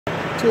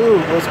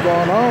YouTube. What's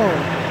going on?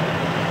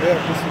 Yeah,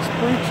 this is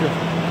Preacher.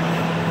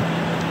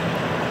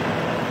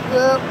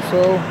 Yep,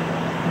 so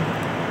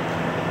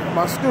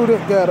my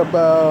student got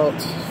about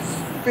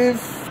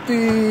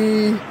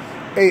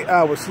 58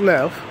 hours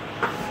left.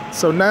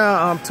 So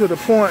now I'm to the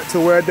point to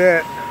where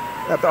that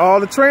after all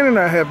the training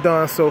I have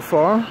done so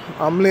far,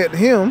 I'm letting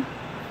him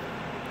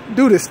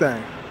do this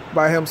thing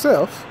by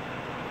himself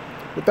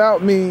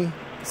without me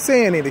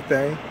saying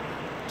anything,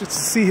 just to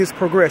see his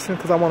progression,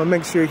 because I want to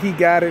make sure he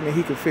got it and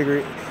he can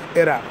figure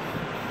it out.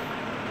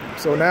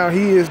 So now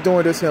he is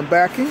doing this in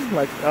backing,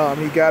 like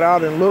he got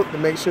out and looked to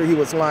make sure he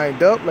was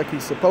lined up like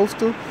he's supposed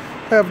to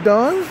have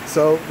done.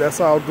 So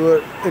that's all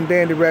good and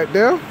dandy right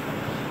there.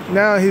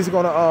 Now he's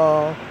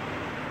gonna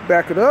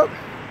back it up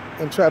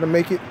and try to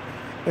make it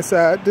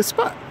inside this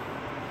spot.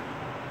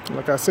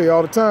 Like I say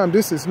all the time,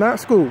 this is not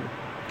school.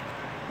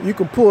 You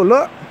can pull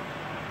up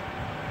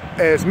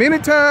as many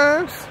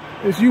times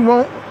as you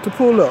want to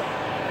pull up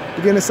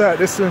to get inside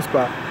this swim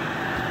spot.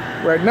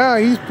 Right now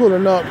he's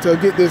pulling up to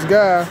get this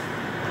guy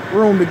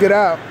room to get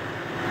out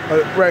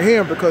right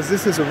here, because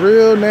this is a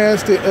real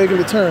nasty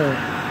ugly turn.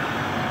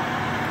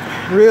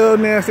 Real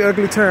nasty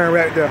ugly turn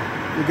right there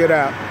to get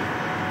out.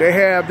 They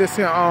have this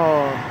here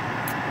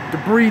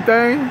debris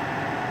thing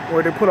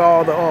where they put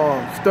all the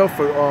stuff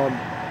for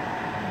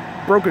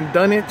broken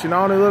dunnage and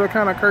all this other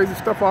kind of crazy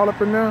stuff all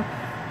up in there.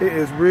 It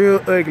is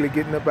real ugly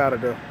getting up out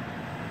of there.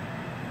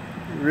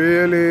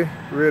 Really,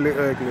 really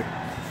ugly.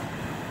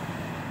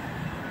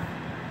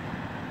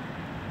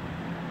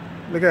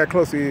 Look how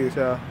close he is,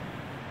 y'all.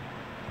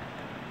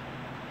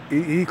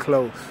 He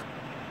close.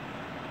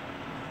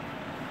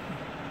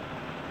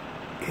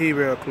 He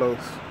real close.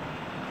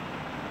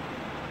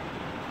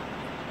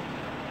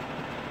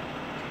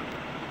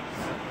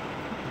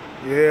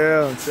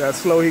 Yeah, see how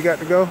slow he got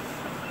to go?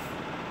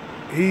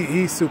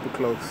 He's super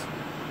close.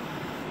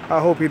 I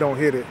hope he don't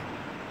hit it.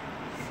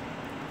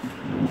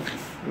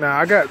 Now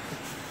I got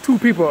two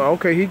people.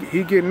 Okay,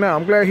 he getting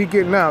out. I'm glad he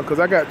getting out, because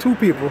I got two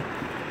people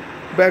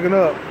backing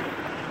up.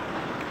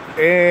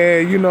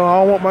 And you know,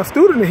 I don't want my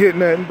student to hit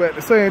nothing, but at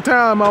the same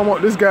time I don't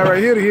want this guy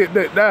right here to hit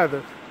that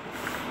either.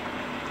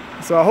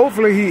 So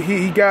hopefully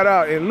he got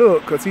out and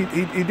looked, because he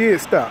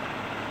did stop.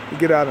 He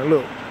get out and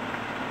look.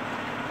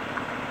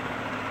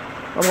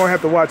 I'm gonna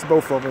have to watch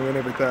both of them and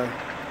everything.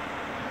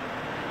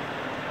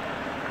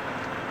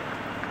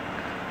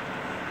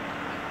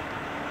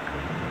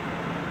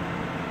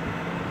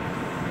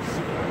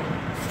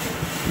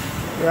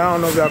 Yeah, I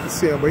don't know if y'all can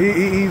see him, but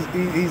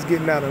he's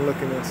getting out and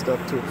looking at stuff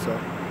too. So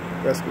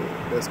that's good.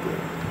 That's good.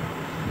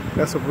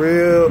 That's a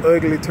real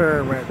ugly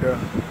turn right there.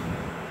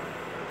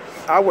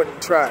 I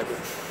wouldn't try it.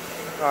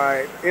 All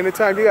right.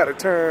 Anytime you got to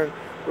turn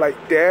like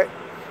that,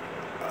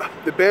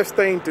 the best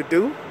thing to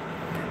do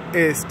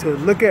is to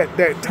look at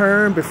that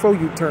turn before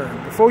you turn.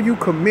 Before you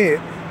commit,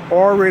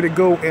 already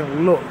go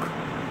and look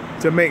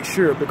to make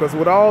sure. Because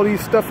with all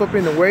these stuff up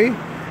in the way,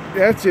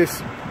 that's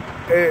just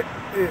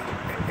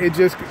it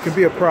just can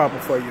be a problem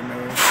for you,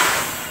 man.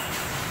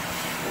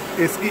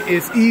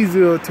 It's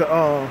easier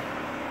to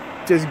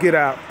just get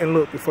out and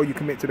look before you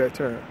commit to that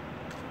turn.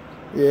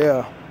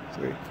 Yeah,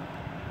 see.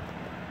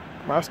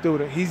 My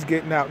student, he's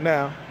getting out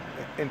now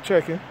and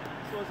checking. This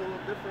one's a little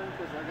different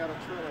because I got a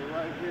trailer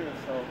right here,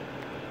 so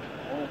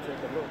I want to take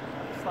a look.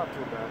 It's not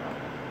too bad,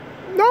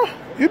 huh? No,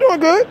 you're doing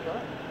good.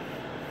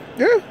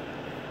 Yeah.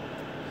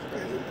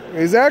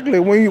 Exactly.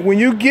 When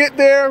you get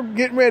there,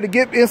 getting ready to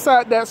get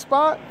inside that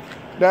spot,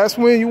 that's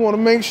when you want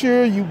to make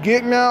sure you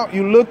getting out,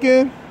 you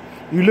looking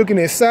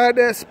inside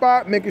that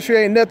spot, making sure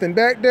ain't nothing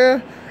back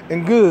there,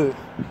 and good.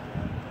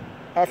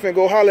 I finna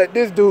go holler at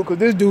this dude, because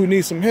this dude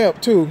needs some help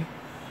too.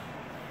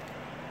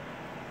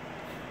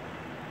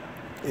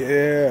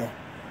 Yeah.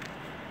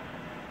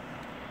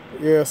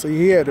 Yeah, so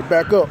he had to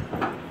back up.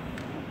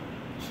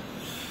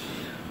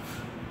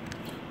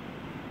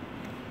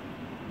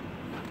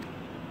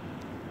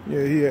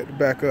 Yeah, he had to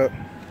back up.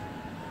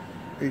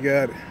 He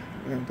got it.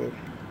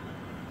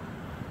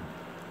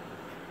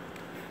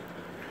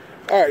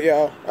 All right,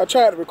 y'all. I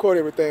tried to record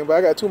everything, but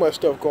I got too much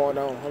stuff going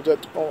on. I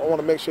want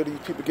to make sure these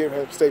people get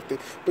safety.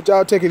 But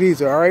y'all take it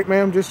easy, all right,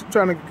 man? I'm just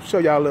trying to show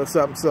y'all a little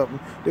something.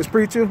 This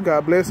Preacher,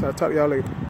 God bless. I'll talk to y'all later.